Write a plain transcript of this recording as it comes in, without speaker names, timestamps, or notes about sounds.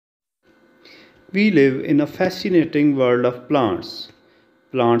We live in a fascinating world of plants.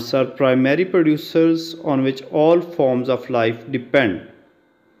 Plants are primary producers on which all forms of life depend.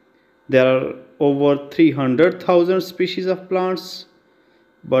 There are over 300,000 species of plants,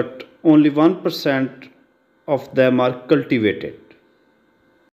 but only 1% of them are cultivated.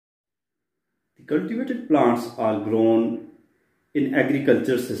 The cultivated plants are grown in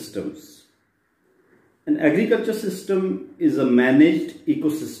agriculture systems. An agriculture system is a managed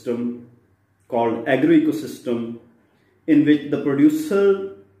ecosystem called agroecosystem in which the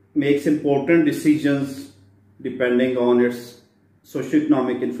producer makes important decisions depending on its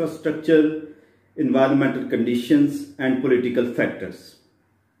socioeconomic infrastructure, environmental conditions, and political factors.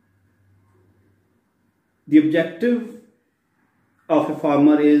 The objective of a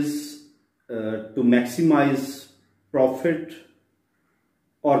farmer is to maximize profit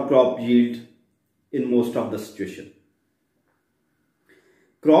or crop yield in most of the situation.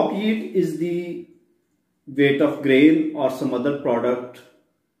 Crop yield is the weight of grain or some other product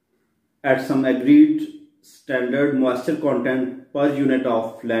at some agreed standard moisture content per unit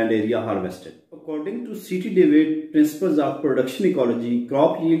of land area harvested. According to C.T. David principles of production ecology,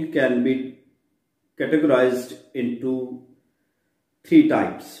 crop yield can be categorized into three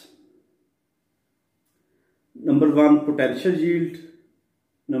types. Number one, potential yield.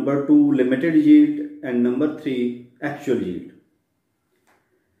 Number two, limited yield. And number three, actual yield.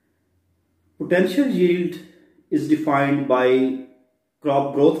 Potential yield is defined by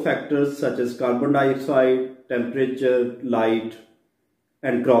crop growth factors such as carbon dioxide, temperature, light,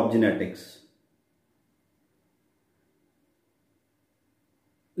 and crop genetics.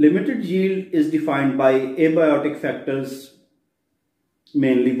 Limited yield is defined by abiotic factors,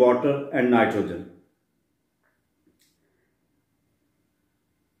 mainly water and nitrogen.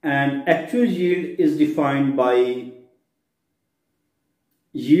 And actual yield is defined by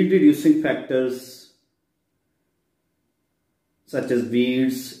yield reducing factors such as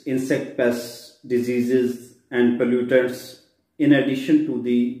weeds, insect pests, diseases, and pollutants, in addition to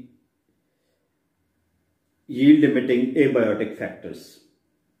the yield limiting abiotic factors.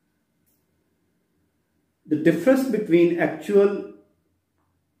 The difference between actual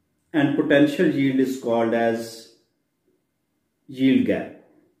and potential yield is called as yield gap.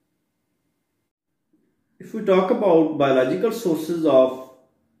 If we talk about biological sources of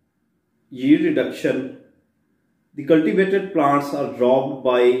yield reduction, the cultivated plants are robbed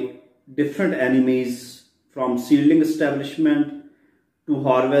by different enemies from seedling establishment to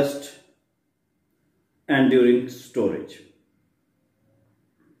harvest and during storage.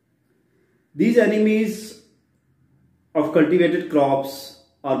 These enemies of cultivated crops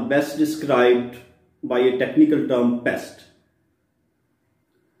are best described by a technical term, pest.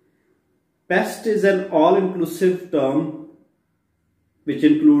 Pest is an all-inclusive term which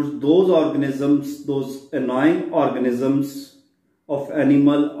includes those organisms, those annoying organisms of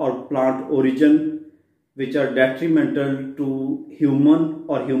animal or plant origin which are detrimental to human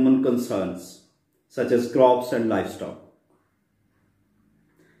or human concerns, such as crops and livestock.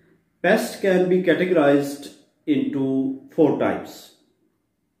 Pests can be categorized into four types.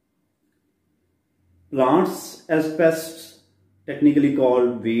 Plants as pests, technically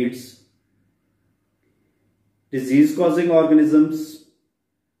called weeds. Disease-causing organisms,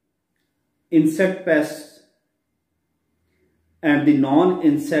 insect pests, and the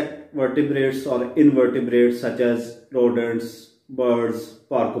non-insect vertebrates or invertebrates such as rodents, birds,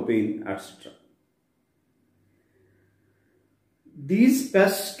 porcupine, etc. These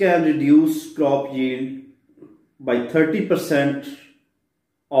pests can reduce crop yield by 30%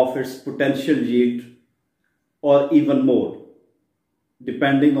 of its potential yield or even more,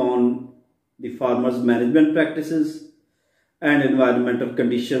 depending on the farmer's management practices and environmental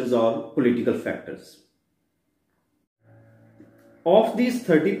conditions or political factors. Of these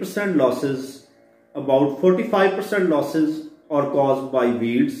 30% losses, about 45% losses are caused by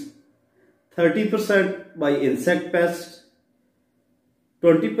weeds, 30% by insect pests,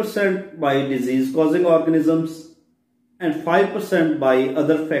 20% by disease-causing organisms, and 5% by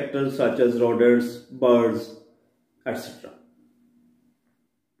other factors such as rodents, birds, etc.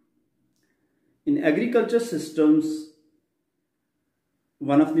 In agriculture systems,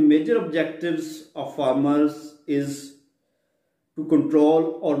 one of the major objectives of farmers is to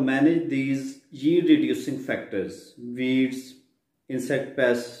control or manage these yield reducing factors, weeds, insect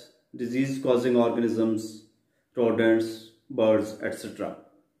pests, disease causing organisms, rodents, birds, etc.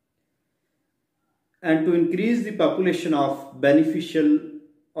 And to increase the population of beneficial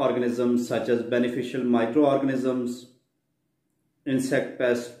organisms such as beneficial microorganisms, insect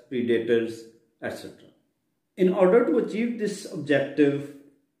pests, predators, etc. In order to achieve this objective,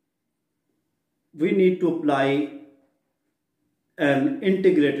 we need to apply an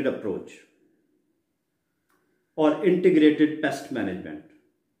integrated approach or integrated pest management.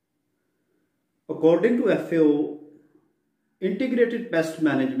 According to FAO, integrated pest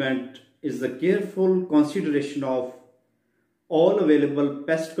management is the careful consideration of all available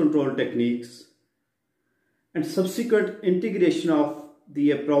pest control techniques and subsequent integration of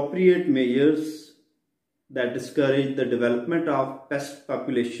the appropriate measures that discourage the development of pest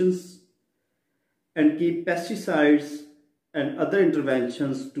populations and keep pesticides and other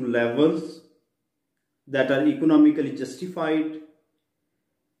interventions to levels that are economically justified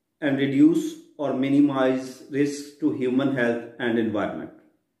and reduce or minimize risks to human health and environment.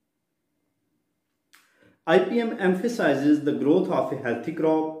 IPM emphasizes the growth of a healthy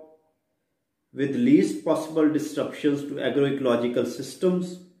crop with least possible disruptions to agroecological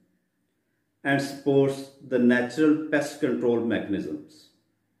systems and supports the natural pest control mechanisms.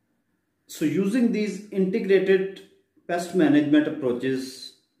 So using these integrated pest management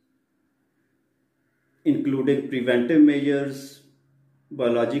approaches, including preventive measures,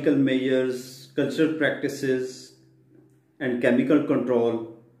 biological measures, cultural practices, and chemical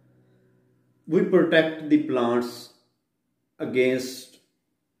control, we protect the plants against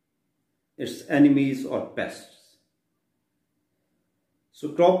its enemies or pests. So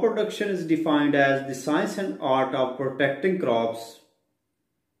crop production is defined as the science and art of protecting crops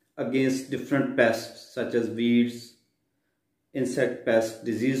against different pests such as weeds, insect pests,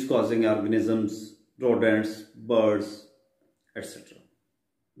 disease-causing organisms, rodents, birds, etc.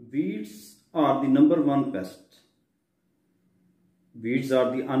 Weeds are the number one pest. Weeds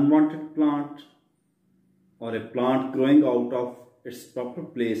are the unwanted plant, or a plant growing out of its proper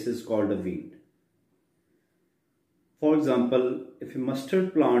place is called a weed. For example, if a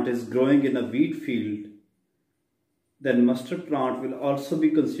mustard plant is growing in a wheat field, then mustard plant will also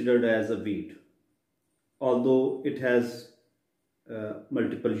be considered as a weed, although it has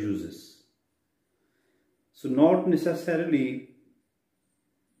multiple uses. So not necessarily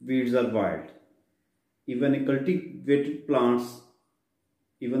weeds are wild. Even the cultivated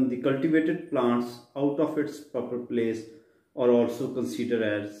plants out of its proper place are also considered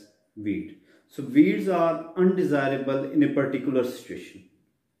as weed. So weeds are undesirable in a particular situation,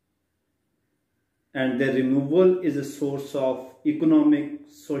 and their removal is a source of economic,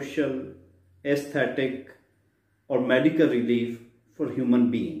 social, aesthetic, or medical relief for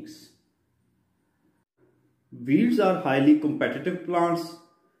human beings. Weeds are highly competitive plants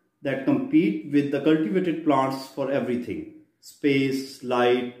that compete with the cultivated plants for everything: space,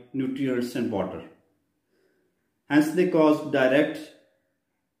 light, nutrients, and water. Hence, they cause direct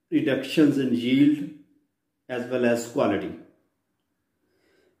reductions in yield as well as quality.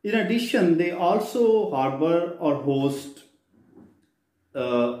 In addition, they also harbor or host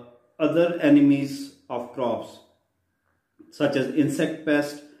other enemies of crops such as insect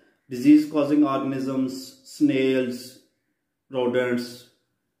pests, disease-causing organisms, snails, rodents,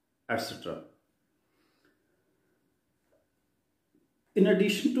 etc. In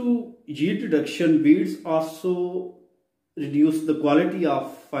addition to yield reduction, weeds also reduce the quality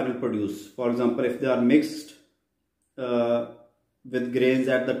of final produce. For example, if they are mixed with grains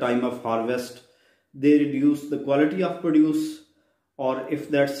at the time of harvest, they reduce the quality of produce, or if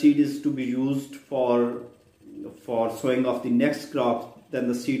that seed is to be used for sowing of the next crop, then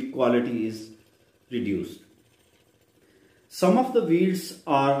the seed quality is reduced. Some of the weeds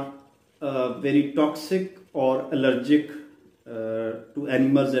are very toxic or allergic to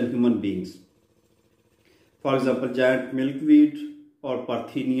animals and human beings. For example, giant milkweed or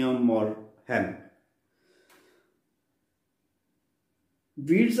parthenium or hemp.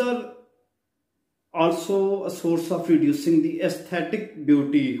 Weeds are also a source of reducing the aesthetic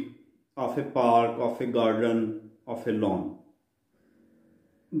beauty of a park, of a garden, of a lawn.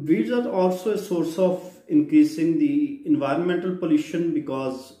 Weeds are also a source of increasing the environmental pollution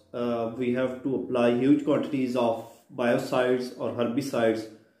because we have to apply huge quantities of biocides or herbicides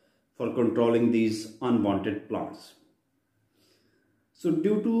for controlling these unwanted plants. So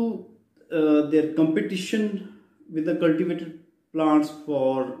due to their competition with the cultivated plants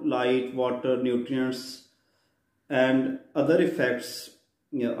for light, water, nutrients, and other effects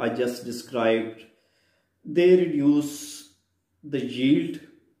I just described, they reduce the yield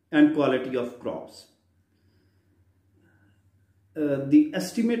and quality of crops. The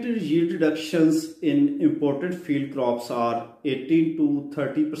estimated yield reductions in imported field crops are 18 to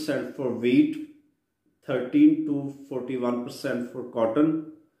 30% for wheat, 13 to 41% for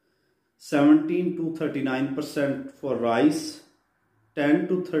cotton, 17 to 39% for rice, 10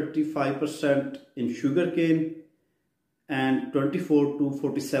 to 35% in sugarcane, and 24 to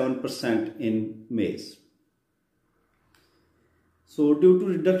 47% in maize. So due to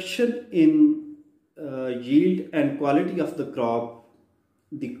reduction in yield and quality of the crop,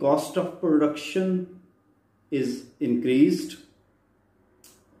 the cost of production is increased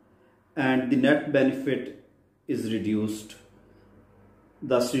and the net benefit is reduced,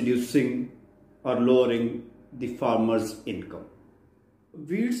 thus reducing or lowering the farmer's income.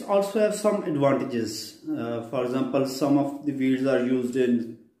 Weeds also have some advantages. For example, some of the weeds are used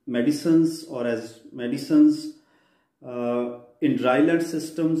in medicines or as medicines. In dryland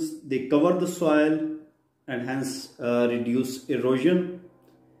systems, they cover the soil and hence reduce erosion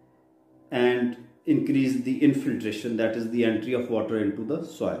and increase the infiltration, that is the entry of water into the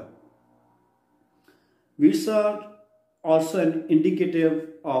soil. Weeds are also an indicative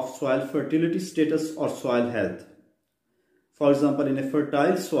of soil fertility status or soil health. For example, in a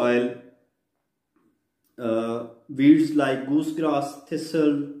fertile soil, weeds like goosegrass,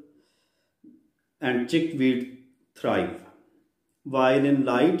 thistle and chickweed thrive, while in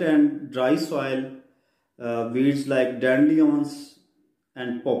light and dry soil, weeds like dandelions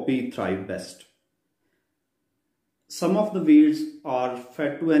and poppy thrive best. Some of the weeds are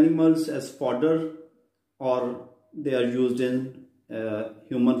fed to animals as fodder, or they are used in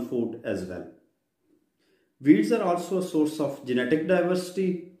human food as well. Weeds are also a source of genetic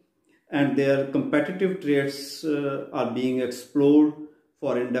diversity, and their competitive traits are being explored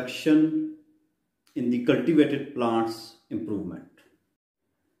for induction in the cultivated plants improvement.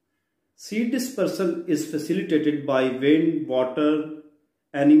 Seed dispersal is facilitated by wind, water,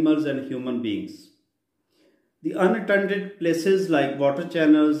 animals and human beings. The unattended places like water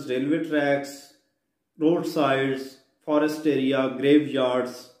channels, railway tracks, roadsides, forest area,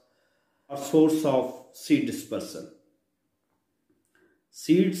 graveyards are source of seed dispersal.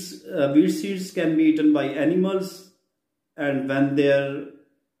 Weed seeds can be eaten by animals, and when their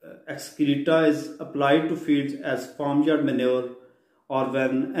excreta is applied to fields as farmyard manure, or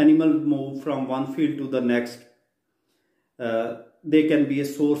when animals move from one field to the next, they can be a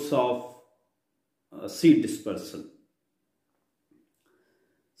source of seed dispersal.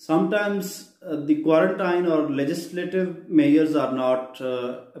 Sometimes the quarantine or legislative measures are not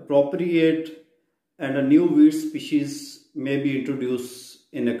appropriate, and a new weed species may be introduced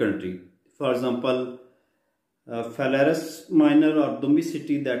in a country. For example, Phalaris minor or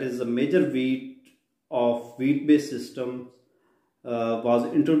Dumbicity, that is a major weed of wheat-based system,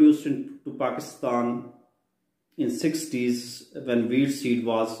 was introduced into Pakistan in 60s when wheat seed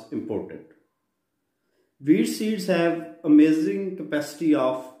was imported. Wheat seeds have amazing capacity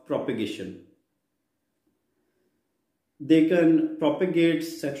of propagation. They can propagate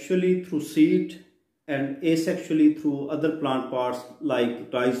sexually through seed and asexually through other plant parts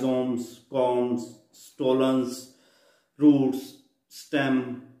like rhizomes, cones, stolons, roots,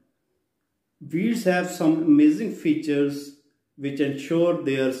 stem. Weeds have some amazing features which ensure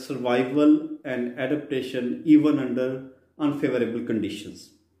their survival and adaptation even under unfavorable conditions.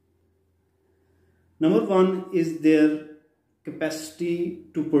 Number one is their capacity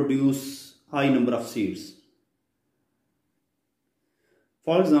to produce high number of seeds.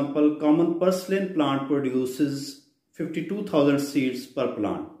 For example, common purslane plant produces 52,000 seeds per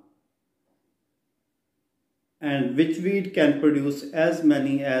plant, and witchweed can produce as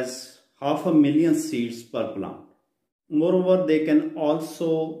many as 500,000 seeds per plant. Moreover, they can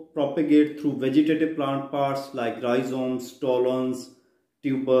also propagate through vegetative plant parts like rhizomes, stolons,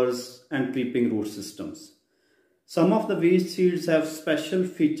 tubers and creeping root systems. Some of the wheat seeds have special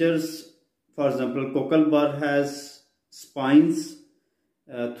features. For example, cocklebur has spines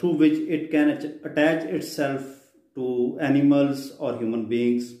through which it can attach itself to animals or human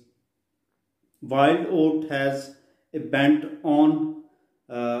beings. Wild oat has a bent on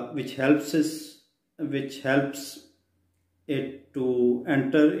which helps it to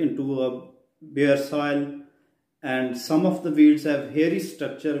enter into a bare soil, and some of the weeds have hairy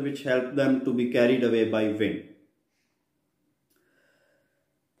structure which help them to be carried away by wind.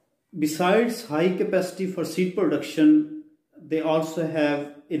 Besides high capacity for seed production, they also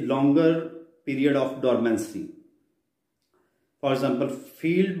have a longer period of dormancy. For example,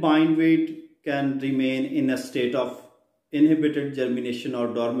 field bindweed can remain in a state of inhibited germination or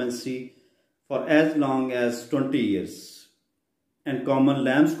dormancy for as long as 20 years, and common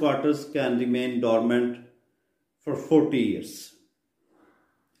lamb's quarters can remain dormant for 40 years.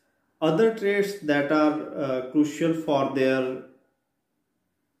 Other traits that are crucial for their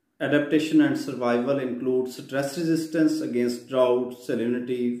adaptation and survival include stress resistance against drought,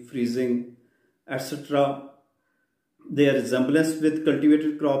 salinity, freezing, etc. Their resemblance with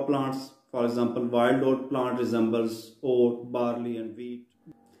cultivated crop plants. For example, wild oat plant resembles oat, barley and wheat.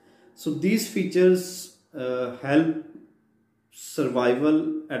 So these features help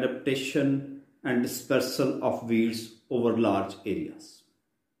survival, adaptation and dispersal of weeds over large areas.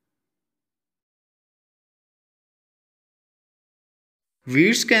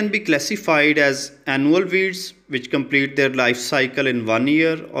 Weeds can be classified as annual weeds, which complete their life cycle in 1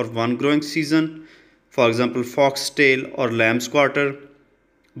 year or one growing season, for example, foxtail or lamb's quarter.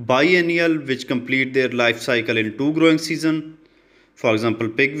 Biennial, which complete their life cycle in two growing seasons, for example,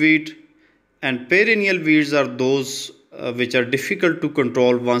 pigweed. And perennial weeds are those which are difficult to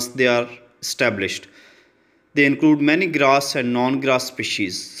control once they are established. They include many grass and non-grass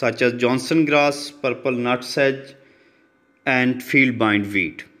species such as Johnson grass, purple nutsedge, and field-bind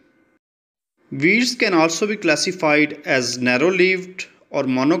weed. Weeds can also be classified as narrow-leaved or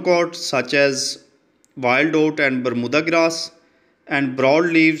monocot such as wild oat and Bermuda grass, and broad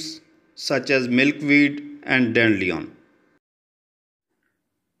leaves such as milkweed and dandelion.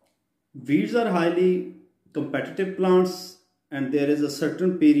 Weeds are highly competitive plants, and there is a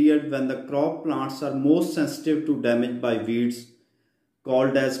certain period when the crop plants are most sensitive to damage by weeds,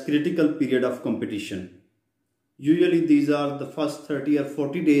 called as critical period of competition. Usually these are the first 30 or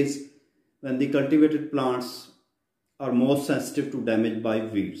 40 days when the cultivated plants are most sensitive to damage by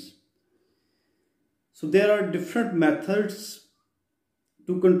weeds. So there are different methods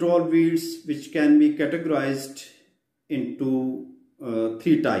to control weeds, which can be categorized into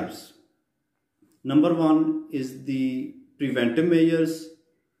three types. Number one is the preventive measures,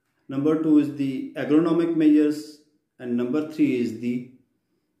 number two is the agronomic measures, and number three is the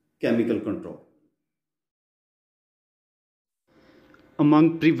chemical control.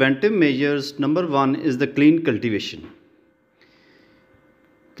 Among preventive measures, number one is the clean cultivation.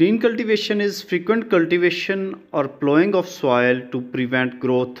 Clean cultivation is frequent cultivation or plowing of soil to prevent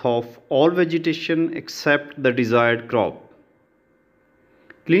growth of all vegetation except the desired crop.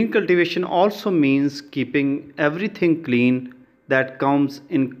 Clean cultivation also means keeping everything clean that comes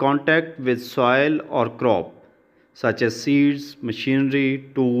in contact with soil or crop, such as seeds, machinery,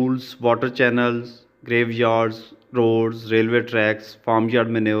 tools, water channels, graveyards, roads, railway tracks, farmyard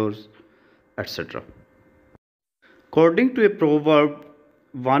manures, etc. According to a proverb,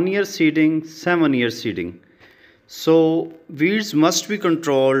 1 year seeding, 7 year seeding. So, weeds must be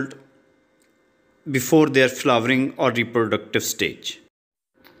controlled before their flowering or reproductive stage.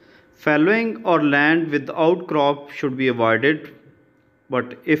 Fallowing or land without crop should be avoided,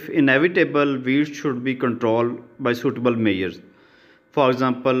 but if inevitable, weeds should be controlled by suitable measures, for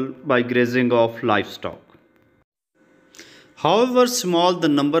example, by grazing of livestock. However small the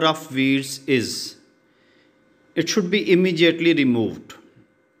number of weeds is, it should be immediately removed.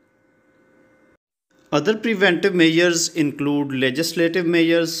 Other preventive measures include legislative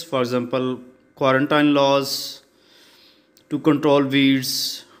measures, for example, quarantine laws to control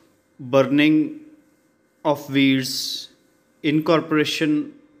weeds, burning of weeds,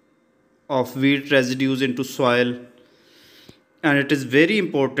 incorporation of weed residues into soil, and it is very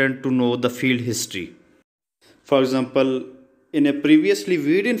important to know the field history. For example, in a previously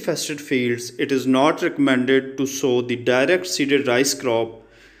weed infested fields, it is not recommended to sow the direct seeded rice crop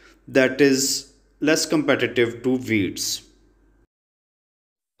that is less competitive to weeds.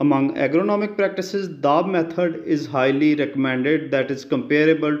 Among agronomic practices, DAB method is highly recommended, that is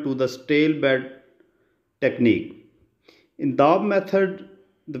comparable to the stale bed technique. In DAB method,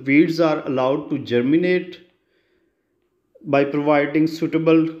 the weeds are allowed to germinate by providing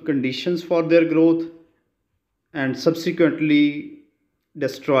suitable conditions for their growth and subsequently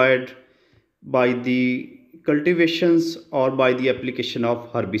destroyed by the cultivations or by the application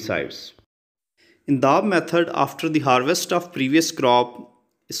of herbicides. In DAB method, after the harvest of previous crop,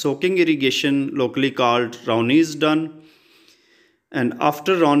 soaking irrigation, locally called Rownie, is done. And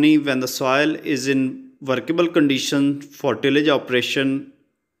after Rownie, when the soil is in workable condition for tillage operation,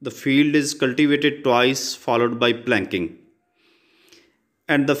 the field is cultivated twice followed by planking.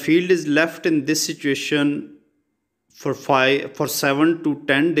 And the field is left in this situation for 7 to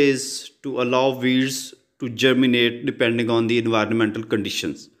 10 days to allow weeds to germinate depending on the environmental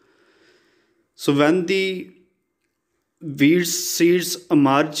conditions. So when the weed seeds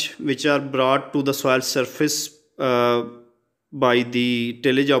emerge, which are brought to the soil surface by the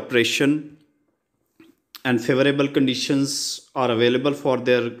tillage operation, and favorable conditions are available for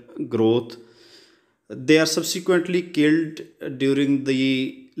their growth, they are subsequently killed during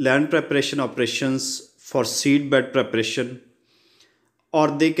the land preparation operations for seed bed preparation,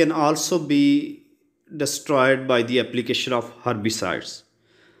 or they can also be destroyed by the application of herbicides.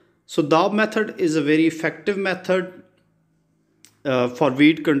 So DAB method is a very effective method, for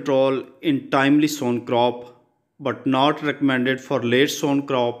weed control in timely sown crop, but not recommended for late sown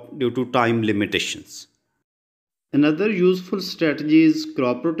crop due to time limitations. Another useful strategy is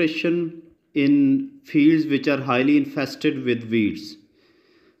crop rotation in fields which are highly infested with weeds.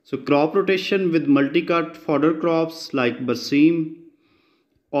 So crop rotation with multi-cut fodder crops like basim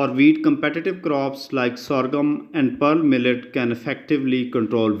or wheat competitive crops like sorghum and pearl millet can effectively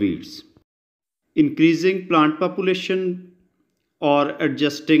control weeds. Increasing plant population or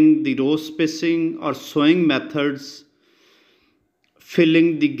adjusting the row spacing or sowing methods,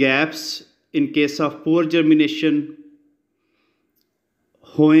 filling the gaps in case of poor germination,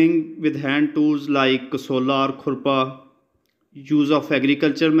 hoeing with hand tools like kasola or khurpa, use of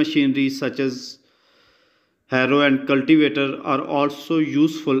agriculture machinery such as harrow and cultivator are also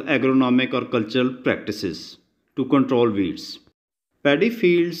useful agronomic or cultural practices to control weeds. Paddy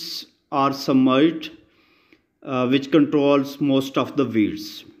fields are submerged, which controls most of the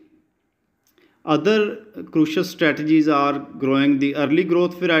weeds. Other crucial strategies are growing the early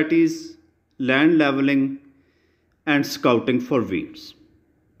growth varieties, land leveling, and scouting for weeds.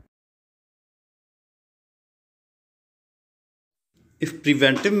 If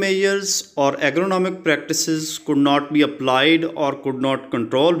preventive measures or agronomic practices could not be applied or could not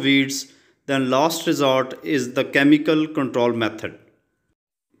control weeds, then last resort is the chemical control method.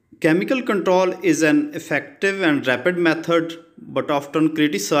 Chemical control is an effective and rapid method but often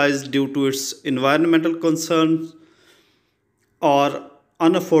criticized due to its environmental concerns or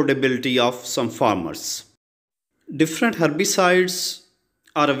unaffordability of some farmers. Different herbicides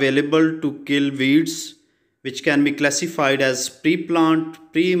are available to kill weeds, which can be classified as pre-plant,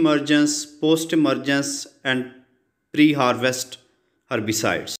 pre-emergence, post-emergence, and pre-harvest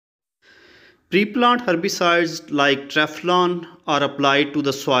herbicides. Pre-plant herbicides like Treflon are applied to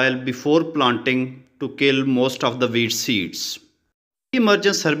the soil before planting to kill most of the weed seeds.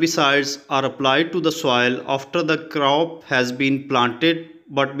 Pre-emergence herbicides are applied to the soil after the crop has been planted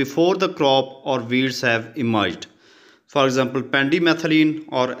but before the crop or weeds have emerged. For example, pendimethalin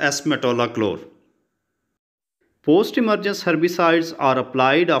or S-metolachlor. Post-emergence herbicides are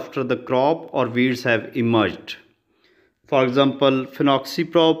applied after the crop or weeds have emerged. For example,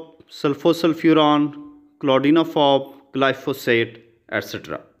 phenoxyprop, sulfosulfuron, clodinafop, glyphosate,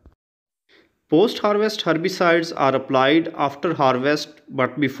 etc. Post-harvest herbicides are applied after harvest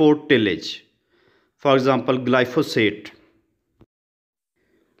but before tillage. For example, glyphosate.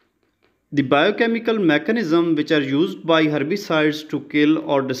 The biochemical mechanisms which are used by herbicides to kill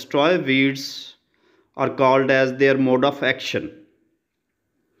or destroy weeds are called as their mode of action.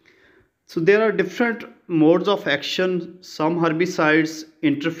 So there are different modes of action. Some herbicides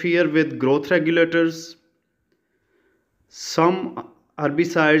interfere with growth regulators. Some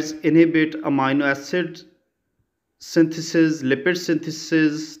herbicides inhibit amino acid synthesis, lipid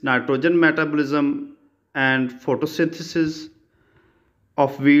synthesis, nitrogen metabolism, and photosynthesis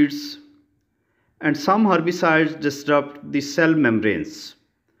of weeds. And some herbicides disrupt the cell membranes,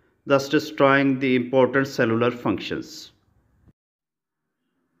 thus destroying the important cellular functions.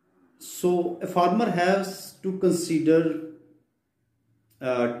 So a farmer has to consider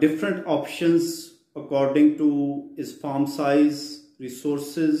different options according to his farm size,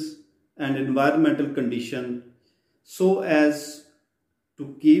 resources, and environmental condition so as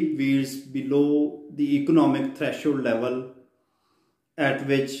to keep weeds below the economic threshold level at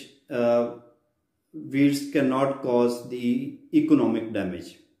which weeds cannot cause the economic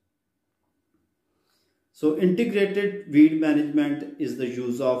damage. So integrated weed management is the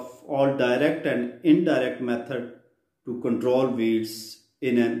use of all direct and indirect method to control weeds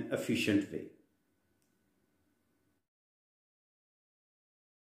in an efficient way.